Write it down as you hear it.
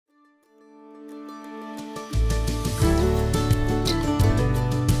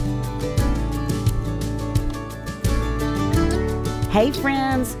Hey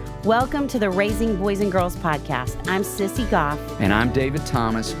friends, welcome to the Raising Boys and Girls podcast. I'm Sissy Goff. And I'm David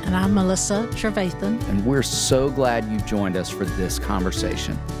Thomas. And I'm Melissa Trevathan. And we're so glad you've joined us for this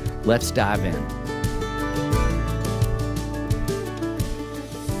conversation. Let's dive in.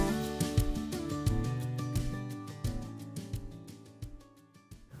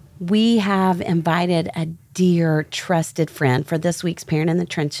 We have invited a dear, trusted friend for this week's Parent in the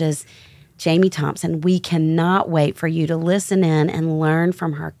Trenches, Jamee Thompson. We cannot wait for you to listen in and learn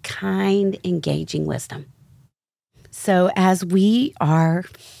from her kind, engaging wisdom. So as we are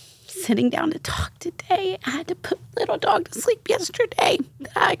sitting down to talk today, I had to put my little dog to sleep yesterday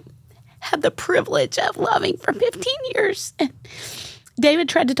that I had the privilege of loving for 15 years. And David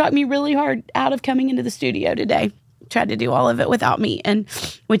tried to talk me really hard out of coming into the studio today. Tried to do all of it without me, and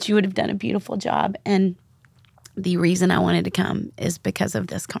which you would have done a beautiful job. And the reason I wanted to come is because of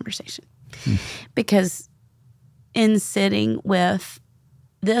this conversation. Because in sitting with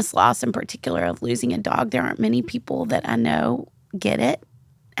this loss in particular of losing a dog, there aren't many people that I know get it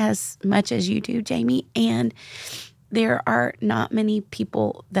as much as you do, Jamee. And there are not many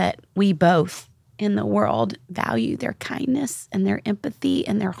people that we both in the world value their kindness and their empathy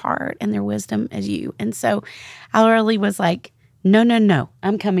and their heart and their wisdom as you. And so I really was like, no,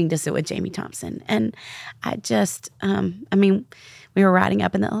 I'm coming to sit with Jamee Thompson. And I just, we were riding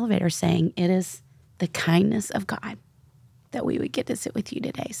up in the elevator saying it is the kindness of God that we would get to sit with you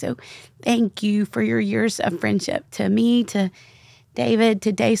today. So thank you for your years of friendship to me, to David,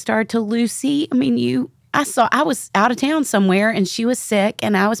 to Daystar, to Lucy. I was out of town somewhere and she was sick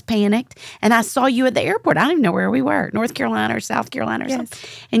and I was panicked and I saw you at the airport. I don't even know where we were, North Carolina or South Carolina or something.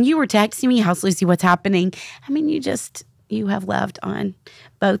 And you were texting me, how's Lucy, what's happening? You have loved on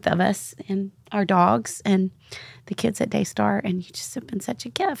both of us and our dogs and the kids at Daystar, and you just have been such a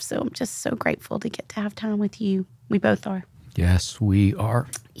gift. So I'm just so grateful to get to have time with you. We both are. Yes, we are.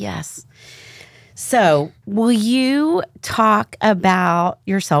 Yes. So will you talk about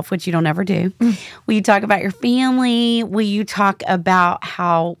yourself, which you don't ever do? Will you talk about your family? Will you talk about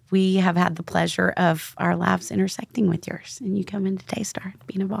how we have had the pleasure of our lives intersecting with yours and you come into Daystar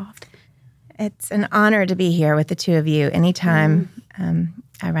being involved? It's an honor to be here with the two of you. Anytime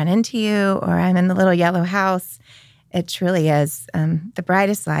I run into you or I'm in the little yellow house, it truly is the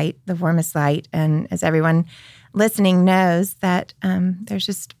brightest light, the warmest light. And as everyone listening knows that there's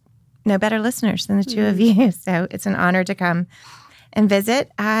just no better listeners than the two of you. So it's an honor to come and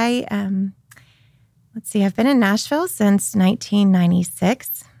visit. I've been in Nashville since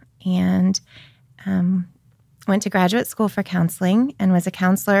 1996 and went to graduate school for counseling and was a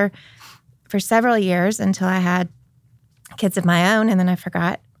counselor for several years until I had kids of my own, and then I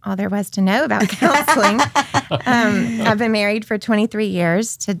forgot all there was to know about counseling. I've been married for 23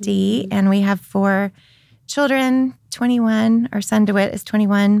 years to Dee, and we have 4 children, 21. Our son DeWitt is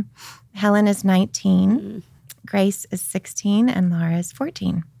 21. Helen is 19. Grace is 16, and Laura is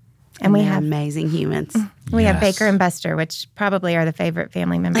 14. And we have amazing humans. We have Baker and Buster, which probably are the favorite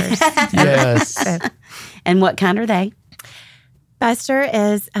family members. Yes. And what kind are they? Buster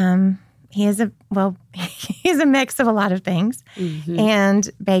is he's a mix of a lot of things. Mm-hmm.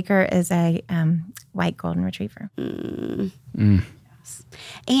 And Baker is a white golden retriever. Yes.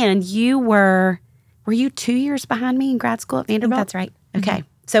 And were you 2 years behind me in grad school at Vanderbilt? That's right. Okay. Mm-hmm.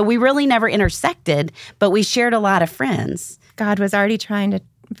 So we really never intersected, but we shared a lot of friends. God was already trying to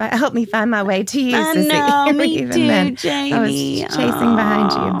help me find my way to you, Sissy. I know, me too, then, Jamee. I was chasing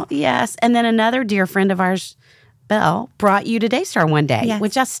behind you. Yes. And then another dear friend of ours, Belle, brought you to Daystar one day,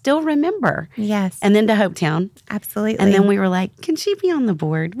 which I still remember. Yes. And then to Hopetown. Absolutely. And then we were like, can she be on the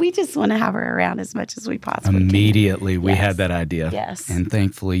board? We just want to have her around as much as we possibly can. Immediately, we had that idea. Yes. And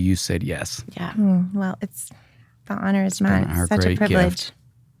thankfully, you said yes. Yeah. Well, the honor is mine. It's such a privilege.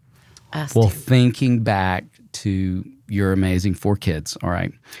 Well, thinking back to your amazing 4 kids, all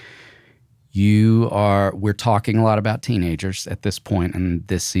right, we're talking a lot about teenagers at this point in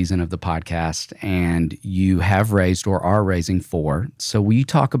this season of the podcast, and you have raised or are raising 4. So will you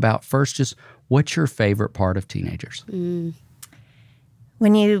talk about first just what's your favorite part of teenagers?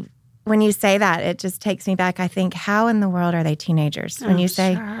 When you say that, it just takes me back. I think, how in the world are they teenagers? When you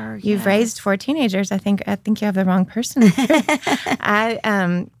say you've raised 4 teenagers, I think you have the wrong person.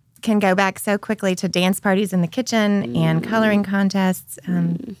 I can go back so quickly to dance parties in the kitchen and coloring contests.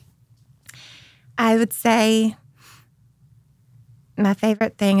 I would say my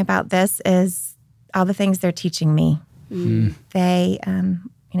favorite thing about this is all the things they're teaching me. They,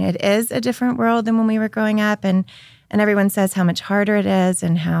 it is a different world than when we were growing up, and everyone says how much harder it is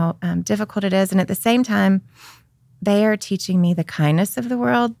and how difficult it is. And at the same time, they are teaching me the kindness of the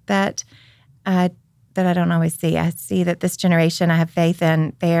world that that I don't always see. I see that this generation I have faith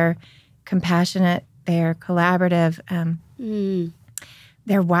in. They're compassionate. They're collaborative.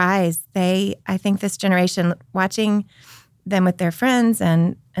 They're wise. I think this generation, watching them with their friends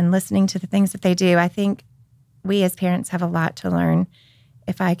and listening to the things that they do, I think we as parents have a lot to learn.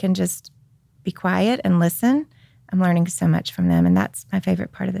 If I can just be quiet and listen, I'm learning so much from them. And that's my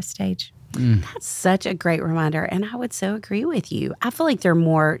favorite part of this stage. That's such a great reminder. And I would so agree with you. I feel like they're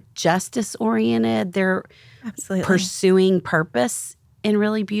more justice-oriented. They're Absolutely pursuing purpose in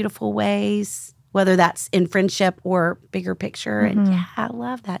really beautiful ways, whether that's in friendship or bigger picture. And yeah, I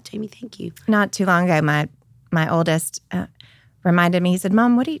love that, Jamie. Thank you. Not too long ago, my oldest reminded me, he said,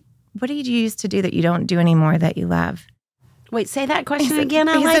 Mom, what do you used to do that you don't do anymore that you love? Wait, say that question again.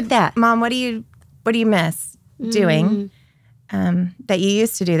 I like that. Mom, what do you miss doing that you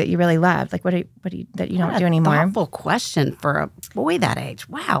used to do that you really loved? Like, what do you that you don't do anymore? Thoughtful question for a boy that age.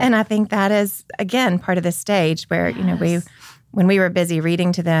 Wow. And I think that is, again, part of the stage where, you know, when we were busy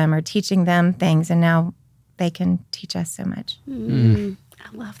reading to them or teaching them things, and now they can teach us so much. I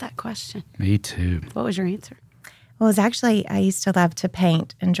love that question. Me too. What was your answer? Well, it was actually, I used to love to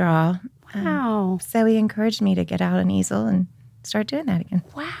paint and draw. Wow. So he encouraged me to get out an easel and start doing that again.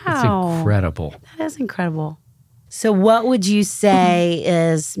 Wow. That's incredible. That is incredible. So what would you say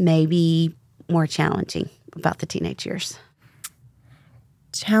is maybe more challenging about the teenage years?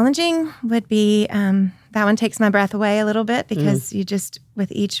 Challenging would be, that one takes my breath away a little bit because you just,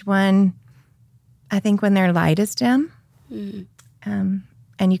 with each one, I think when their light is dim,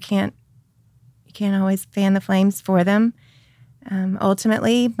 and you can't always fan the flames for them.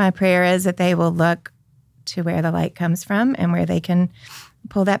 Ultimately, my prayer is that they will look to where the light comes from and where they can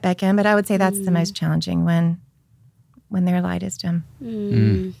pull that back in. But I would say that's the most challenging when their light is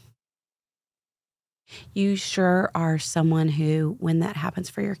dim. You sure are someone who, when that happens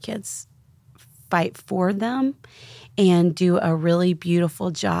for your kids, fight for them and do a really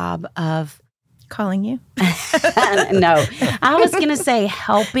beautiful job of calling you. No, I was going to say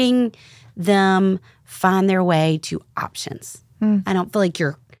helping them find their way to options. I don't feel like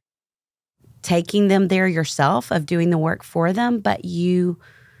you're taking them there yourself of doing the work for them, but you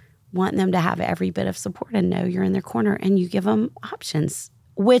want them to have every bit of support and know you're in their corner, and you give them options,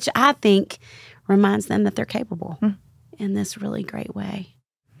 which I think reminds them that they're capable in this really great way.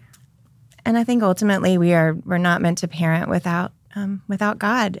 And I think ultimately we're not meant to parent without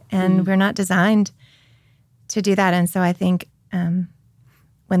God, and we're not designed to do that. And so I think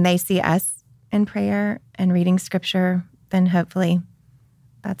when they see us in prayer and reading scripture, then hopefully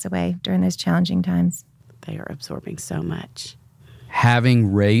that's a way during those challenging times. They are absorbing so much.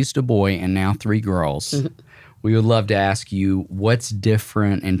 Having raised a boy and now 3 girls, we would love to ask you what's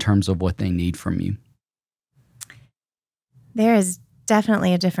different in terms of what they need from you. There is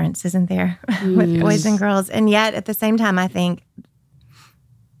definitely a difference, isn't there, with boys and girls? And yet at the same time, I think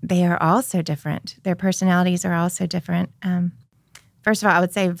they are all so different. Their personalities are all so different. First of all, I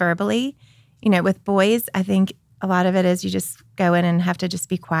would say verbally, with boys, I think a lot of it is you just go in and have to just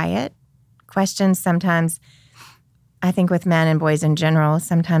be quiet. Questions sometimes, I think with men and boys in general,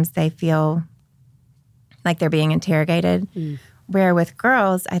 sometimes they feel like they're being interrogated. Where with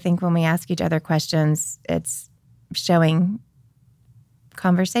girls, I think when we ask each other questions, it's showing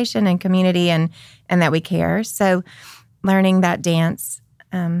conversation and community and that we care. So learning that dance,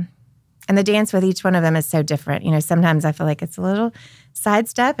 and the dance with each one of them is so different. Sometimes I feel like it's a little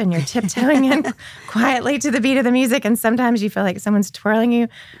sidestep and you're tiptoeing in quietly to the beat of the music, and sometimes you feel like someone's twirling you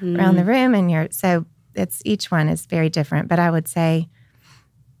around the room, and so each one is very different. But I would say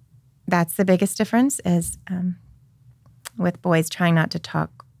that's the biggest difference is with boys trying not to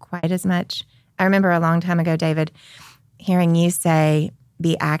talk quite as much. I remember a long time ago, David, hearing you say,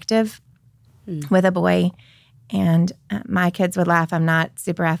 be active with a boy. And my kids would laugh. I'm not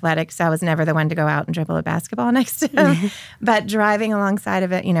super athletic, so I was never the one to go out and dribble a basketball next to him. But driving alongside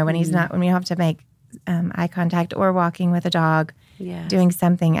of it, when he's not, when we have to make eye contact or walking with a dog, doing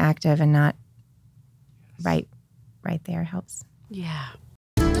something active and not right there helps. Yeah.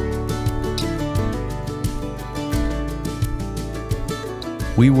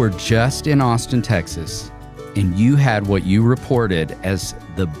 We were just in Austin, Texas, and you had what you reported as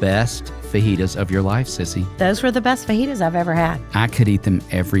the best fajitas of your life, Sissy. Those were the best fajitas I've ever had. I could eat them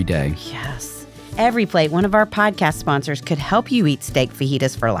every day. Yes. Every Plate, one of our podcast sponsors, could help you eat steak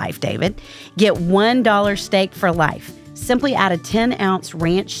fajitas for life, David. Get $1 steak for life. Simply add a 10-ounce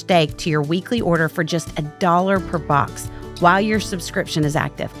ranch steak to your weekly order for just $1 per box while your subscription is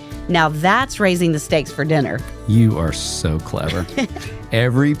active. Now that's raising the stakes for dinner. You are so clever.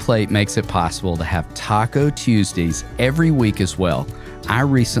 Every Plate makes it possible to have Taco Tuesdays every week as well. I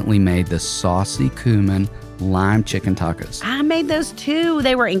recently made the saucy cumin lime chicken tacos. I made those too.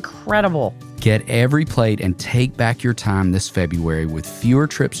 They were incredible. Get every plate and take back your time this February with fewer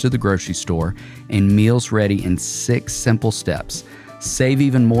trips to the grocery store and meals ready in 6 simple steps. Save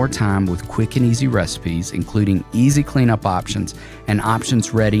even more time with quick and easy recipes, including easy cleanup options and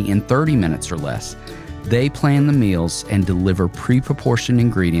options ready in 30 minutes or less. They plan the meals and deliver pre-proportioned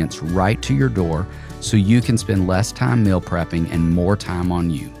ingredients right to your door so you can spend less time meal prepping and more time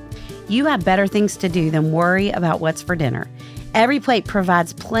on you. You have better things to do than worry about what's for dinner. Every plate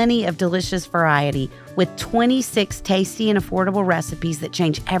provides plenty of delicious variety with 26 tasty and affordable recipes that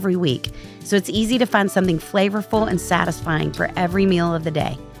change every week, so it's easy to find something flavorful and satisfying for every meal of the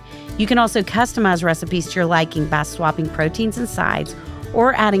day. You can also customize recipes to your liking by swapping proteins and sides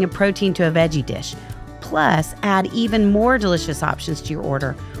or adding a protein to a veggie dish. Plus, add even more delicious options to your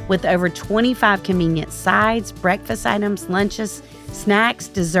order with over 25 convenient sides, breakfast items, lunches, snacks,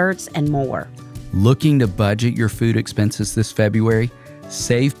 desserts, and more. Looking to budget your food expenses this February?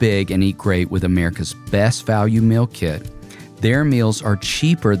 Save big and eat great with America's best value meal kit. Their meals are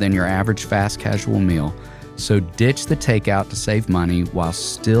cheaper than your average fast casual meal, so ditch the takeout to save money while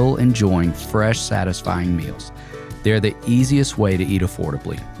still enjoying fresh, satisfying meals. They're the easiest way to eat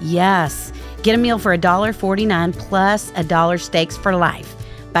affordably. Yes. Get a meal for $1.49 plus $1 steaks for life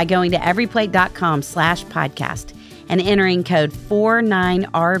by going to everyplate.com/podcast and entering code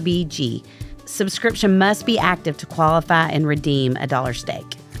 49RBG. Subscription must be active to qualify and redeem a $1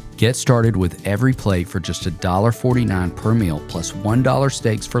 steak. Get started with every plate for just $1.49 per meal plus $1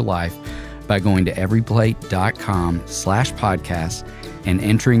 steaks for life by going to everyplate.com/podcast and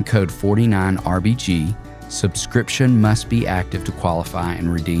entering code 49RBG. Subscription must be active to qualify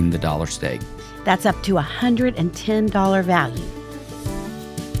and redeem the $1 steak. That's up to $110 value.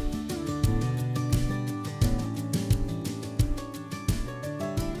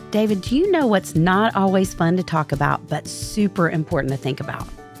 David, do you know what's not always fun to talk about, but super important to think about?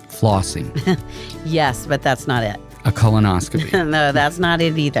 Flossing. Yes, but that's not it. A colonoscopy. No, that's not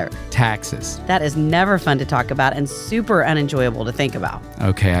it either. Taxes. That is never fun to talk about and super unenjoyable to think about.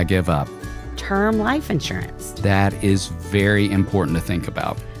 Okay, I give up. Term life insurance. That is very important to think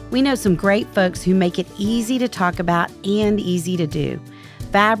about. We know some great folks who make it easy to talk about and easy to do.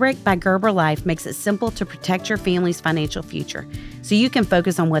 Fabric by Gerber Life makes it simple to protect your family's financial future so you can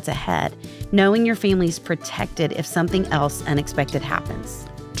focus on what's ahead, knowing your family's protected if something else unexpected happens.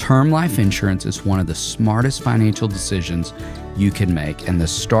 Term life insurance is one of the smartest financial decisions you can make, and the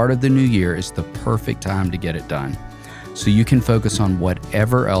start of the new year is the perfect time to get it done so you can focus on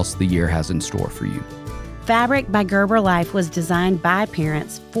whatever else the year has in store for you. Fabric by Gerber Life was designed by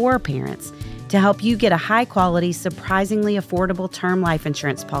parents for parents to help you get a high-quality, surprisingly affordable term life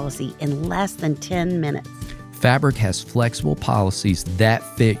insurance policy in less than 10 minutes. Fabric has flexible policies that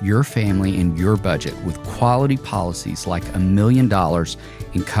fit your family and your budget with quality policies like $1 million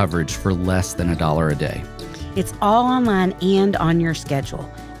in coverage for less than $1 a day. It's all online and on your schedule.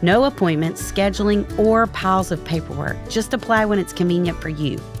 No appointments, scheduling, or piles of paperwork. Just apply when it's convenient for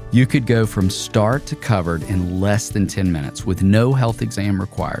you. You could go from start to covered in less than 10 minutes with no health exam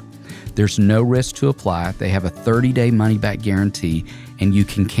required. There's no risk to apply. They have a 30-day money-back guarantee, and you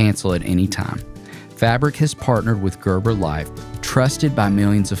can cancel at any time. Fabric has partnered with Gerber Life, trusted by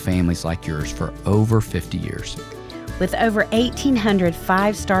millions of families like yours for over 50 years. With over 1,800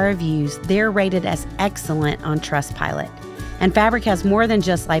 five-star reviews, they're rated as excellent on Trustpilot. And Fabric has more than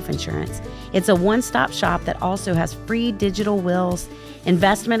just life insurance. It's a one-stop shop that also has free digital wills,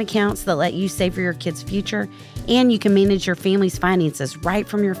 investment accounts that let you save for your kids' future, and you can manage your family's finances right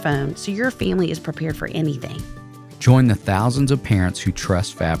from your phone so your family is prepared for anything. Join the thousands of parents who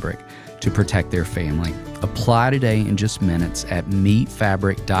trust Fabric to protect their family. Apply today in just minutes at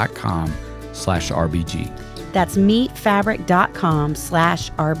meetfabric.com/RBG. That's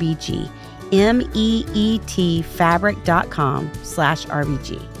meetfabric.com/RBG.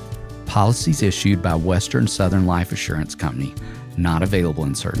 meetfabric.com/RBG. Policies issued by Western Southern Life Assurance Company, not available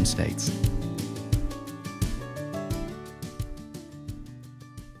in certain states.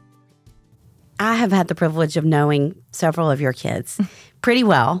 I have had the privilege of knowing several of your kids pretty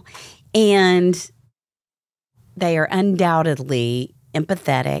well, and they are undoubtedly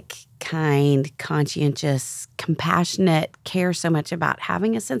empathetic, kind, conscientious, compassionate, care so much about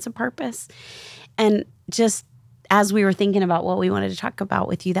having a sense of purpose. And just as we were thinking about what we wanted to talk about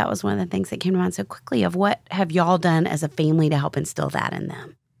with you, that was one of the things that came to mind so quickly of what have y'all done as a family to help instill that in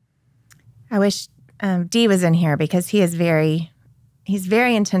them? I wish Dee was in here because he's very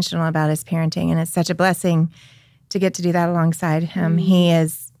intentional about his parenting, and it's such a blessing to get to do that alongside him. He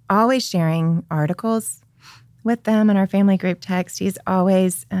is always sharing articles with them in our family group text. He's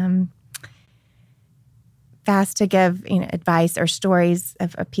always fast to give advice or stories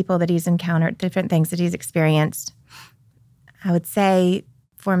of people that he's encountered, different things that he's experienced. I would say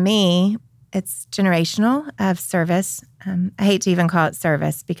for me, it's generational of service. I hate to even call it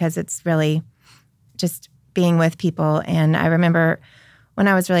service because it's really just being with people. And I remember when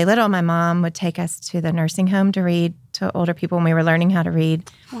I was really little, my mom would take us to the nursing home to read to older people when we were learning how to read.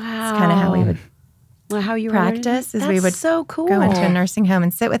 Wow. It's kind of how we would how you practice is we would so cool. go into a nursing home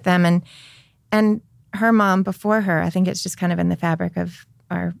and sit with them. And her mom before her, I think it's just kind of in the fabric of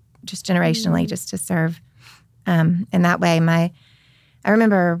our, just generationally, just to serve in that way. I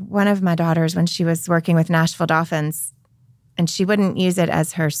remember one of my daughters when she was working with Nashville Dolphins, and she wouldn't use it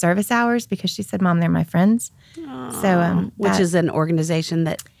as her service hours because she said, "Mom, they're my friends." Aww. So, which is an organization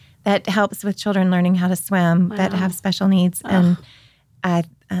that helps with children learning how to swim that have special needs. And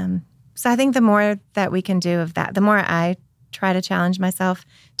so I think the more that we can do of that, the more I try to challenge myself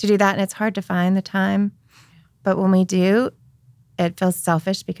to do that. And it's hard to find the time, but when we do, it feels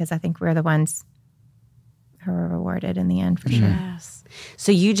selfish because I think we're the ones who are rewarded in the end, for sure. Yes.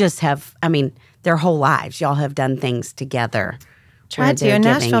 So you just have, their whole lives, y'all have done things together. Try to. And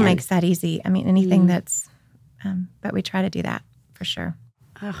Nashville makes that easy. Anything that's, but we try to do that for sure.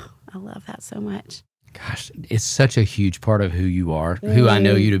 Oh, I love that so much. Gosh, it's such a huge part of who you are, who I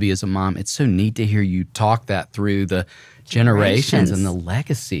know you to be as a mom. It's so neat to hear you talk that through the generations and the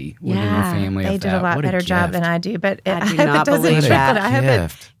legacy within your family. They did a lot better job than I do, but I do not believe that. I hope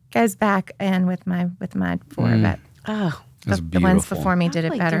it goes back and with my four, but the ones before me did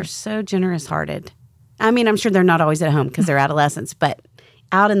it better. They're so generous-hearted. I'm sure they're not always at home because they're adolescents, but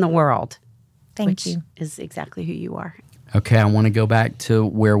out in the world, Thank you. Is exactly who you are. Okay, I want to go back to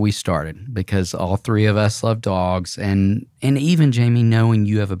where we started because all three of us love dogs. And even, Jamee, knowing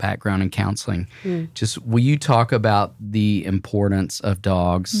you have a background in counseling, just will you talk about the importance of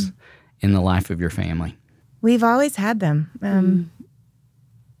dogs in the life of your family? We've always had them.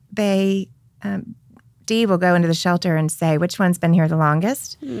 Dee will go into the shelter and say, which one's been here the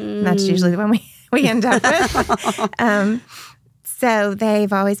longest? And that's usually the one we end up with. So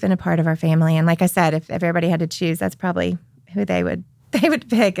they've always been a part of our family. And like I said, if everybody had to choose, that's probably who they would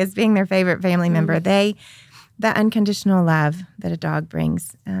pick as being their favorite family member. The unconditional love that a dog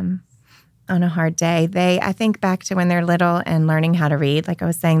brings on a hard day. I think back to when they're little and learning how to read. Like I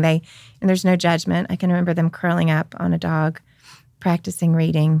was saying, and there's no judgment. I can remember them curling up on a dog, practicing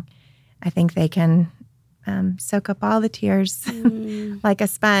reading. I think they can soak up all the tears like a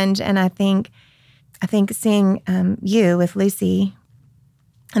sponge. And I think seeing you with Lucy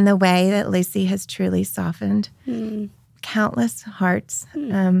and the way that Lucy has truly softened countless hearts,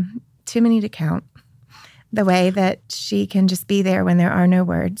 too many to count, the way that she can just be there when there are no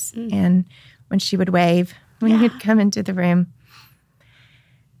words. And when she would wave, when you'd come into the room.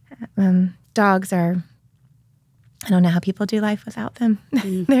 Dogs are, I don't know how people do life without them.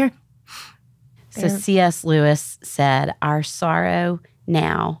 So C.S. Lewis said, "Our sorrow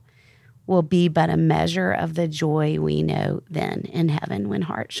now will be but a measure of the joy we know then in heaven when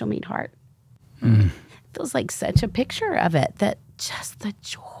heart shall meet heart." It feels like such a picture of it, that just the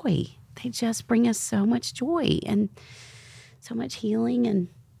joy. They just bring us so much joy and so much healing and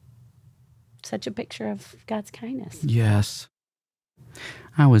such a picture of God's kindness. Yes.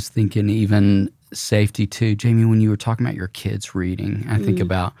 I was thinking even safety too. Jamee, when you were talking about your kids reading, I think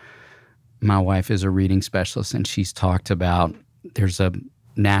about my wife is a reading specialist, and she's talked about there's a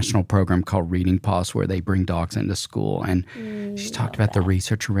national program called Reading Pause where they bring dogs into school. And she's talked about the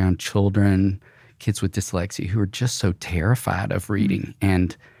research around children, kids with dyslexia who are just so terrified of reading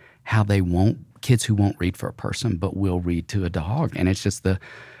and how kids who won't read for a person but will read to a dog. And it's just the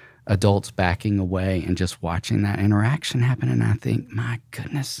adults backing away and just watching that interaction happen. And I think, my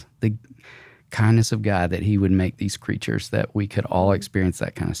goodness, the kindness of God that he would make these creatures that we could all experience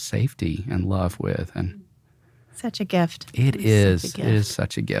that kind of safety and love with. And such a gift. It is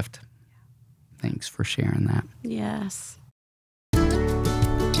such a gift. Thanks for sharing that. Yes.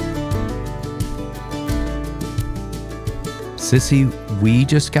 Sissy, we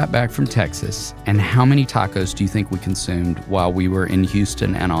just got back from Texas, and how many tacos do you think we consumed while we were in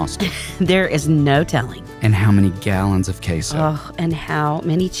Houston and Austin? There is no telling. And how many gallons of queso? Oh, and how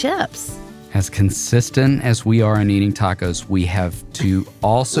many chips? As consistent as we are in eating tacos, we have to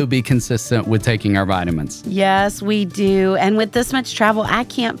also be consistent with taking our vitamins. Yes, we do. And with this much travel, I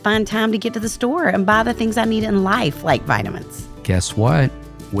can't find time to get to the store and buy the things I need in life, like vitamins. Guess what?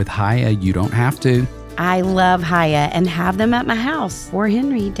 With Hiya, you don't have to. I love Hiya and have them at my house. Or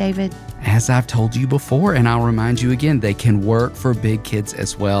Henry, David. As I've told you before, and I'll remind you again, they can work for big kids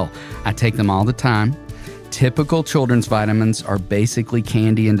as well. I take them all the time. Typical children's vitamins are basically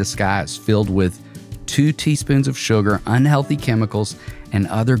candy in disguise, filled with 2 teaspoons of sugar, unhealthy chemicals, and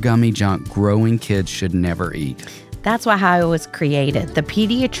other gummy junk growing kids should never eat. That's why Hiya was created, the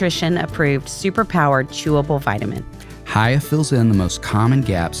pediatrician-approved superpowered chewable vitamin. Hiya fills in the most common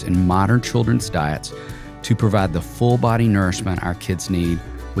gaps in modern children's diets to provide the full body nourishment our kids need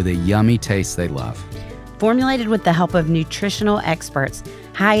with a yummy taste they love. Formulated with the help of nutritional experts,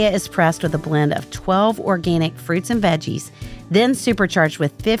 Hiya is pressed with a blend of 12 organic fruits and veggies, then supercharged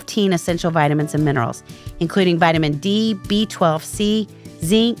with 15 essential vitamins and minerals, including vitamin D, B12C,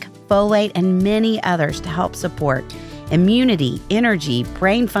 zinc, folate, and many others to help support immunity, energy,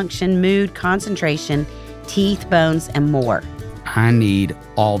 brain function, mood, concentration, teeth, bones, and more. I need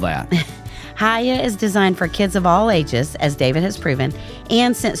all that. Hiya is designed for kids of all ages, as David has proven,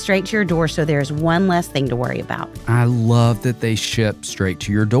 and sent straight to your door, so there's one less thing to worry about. I love that they ship straight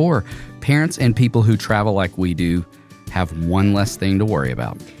to your door. Parents and people who travel like we do have one less thing to worry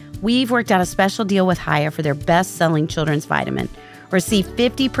about. We've worked out a special deal with Hiya for their best-selling children's vitamin. Receive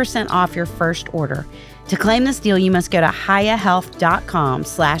 50% off your first order. To claim this deal, you must go to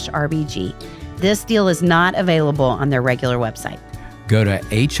hiyahealth.com/RBG. This deal is not available on their regular website. Go to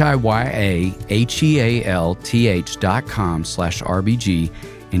hiyahealth.com/RBG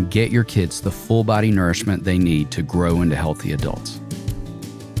and get your kids the full body nourishment they need to grow into healthy adults.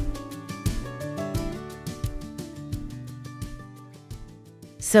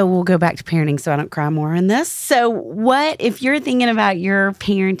 So we'll go back to parenting so I don't cry more on this. So what, if you're thinking about your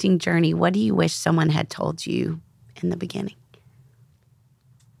parenting journey, what do you wish someone had told you in the beginning?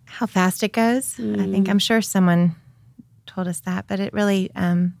 How fast it goes. I'm sure someone told us that, but it really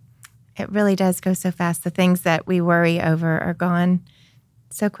does go so fast. The things that we worry over are gone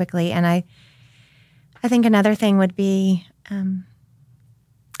so quickly. And I think another thing would be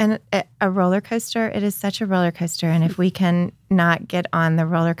a roller coaster. It is such a roller coaster. And if we can not get on the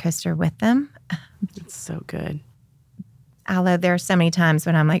roller coaster with them. It's so good. Although there are so many times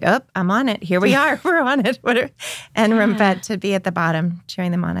when I'm like, oh, I'm on it. Here we are. We're on it. But to be at the bottom,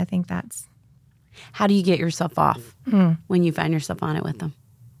 cheering them on, I think that's. How do you get yourself off when you find yourself on it with them?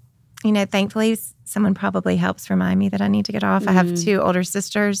 Thankfully, someone probably helps remind me that I need to get off. I have 2 older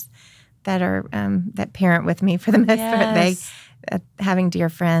sisters that are that parent with me for the most part. They having dear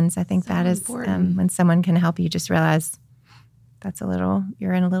friends. I think so that is when someone can help you just realize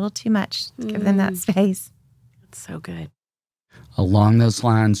you're in a little too much. Give them that space. That's so good. Along those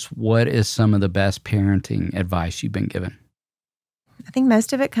lines, what is some of the best parenting advice you've been given? I think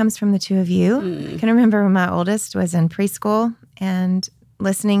most of it comes from the 2 of you. I can remember when my oldest was in preschool and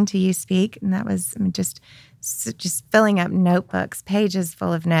listening to you speak, and that was just filling up notebooks, pages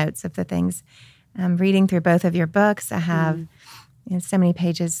full of notes of the things. Reading through both of your books, I have so many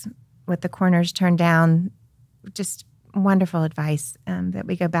pages with the corners turned down. Just wonderful advice that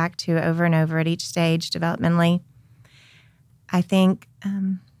we go back to over and over at each stage developmentally. I think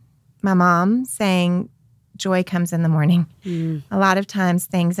my mom saying, joy comes in the morning. A lot of times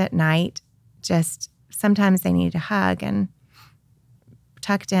things at night, sometimes they need a hug and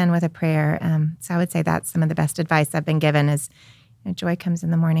tucked in with a prayer. So I would say that's some of the best advice I've been given is joy comes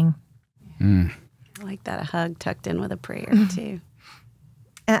in the morning. I like that, a hug tucked in with a prayer too.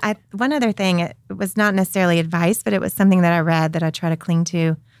 One other thing, it was not necessarily advice, but it was something that I read that I try to cling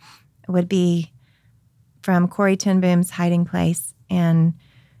to, would be from Corrie ten Boom's Hiding Place. And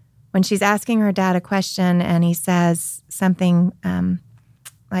when she's asking her dad a question and he says something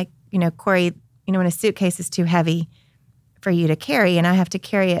like, Corrie, when a suitcase is too heavy for you to carry and I have to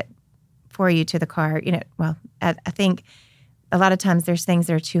carry it for you to the car, I think a lot of times there's things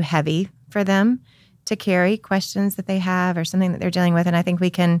that are too heavy for them to carry, questions that they have or something that they're dealing with. And I think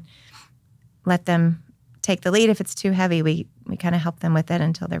we can let them take the lead. If it's too heavy, we kind of help them with it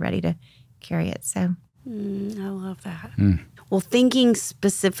until they're ready to carry it. So I love that. Well, thinking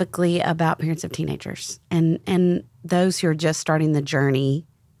specifically about parents of teenagers and those who are just starting the journey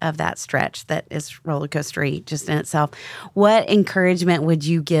of that stretch that is roller coastery just in itself, what encouragement would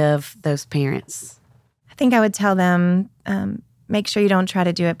you give those parents? I think I would tell them, make sure you don't try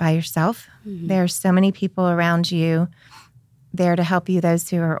to do it by yourself. There are so many people around you there to help you, those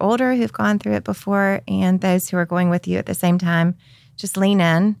who are older, who've gone through it before, and those who are going with you at the same time. Just lean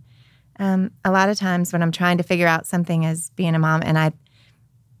in. A lot of times when I'm trying to figure out something as being a mom,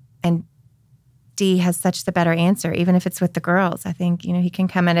 and Dee has such the better answer, even if it's with the girls. I think, he can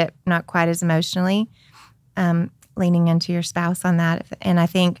come at it not quite as emotionally, leaning into your spouse on that. And I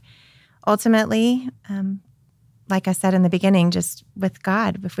think ultimately, like I said in the beginning, just with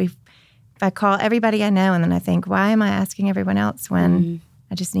God, if I call everybody I know and then I think, why am I asking everyone else when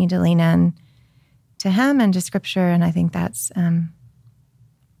I just need to lean in to him and to Scripture, and I think that's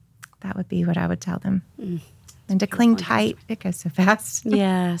that would be what I would tell them. And to cling tight, it goes so fast.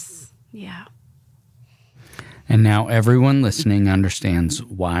 Yes. Yeah. And now everyone listening understands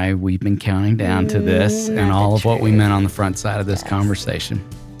why we've been counting down to this and all of what we meant on the front side of this conversation.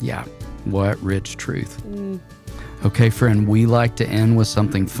 Yeah. What rich truth. Okay, friend, we like to end with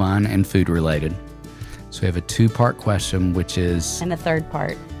something fun and food related. So we have a 2-part question, which is... And a 3rd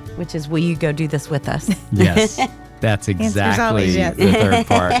part, which is, will you go do this with us? Yes, that's exactly always yes. the 3rd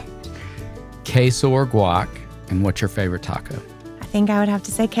part. Queso or guac, and what's your favorite taco? I think I would have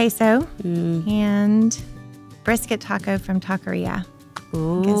to say queso and brisket taco from Taqueria.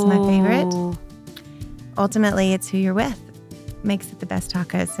 Is my favorite. Ultimately, it's who you're with. Makes it the best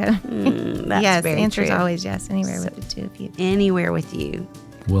taco. So That's yes, very the answer is true. always yes. Anywhere with the 2 of you. Anywhere with you.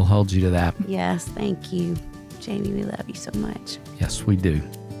 We'll hold you to that. Yes, thank you. Jamie, we love you so much. Yes, we do.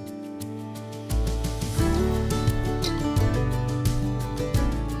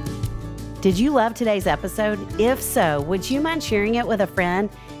 Did you love today's episode? If so, would you mind sharing it with a friend?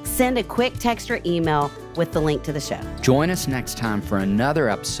 Send a quick text or email with the link to the show. Join us next time for another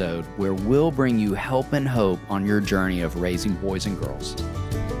episode where we'll bring you help and hope on your journey of raising boys and girls.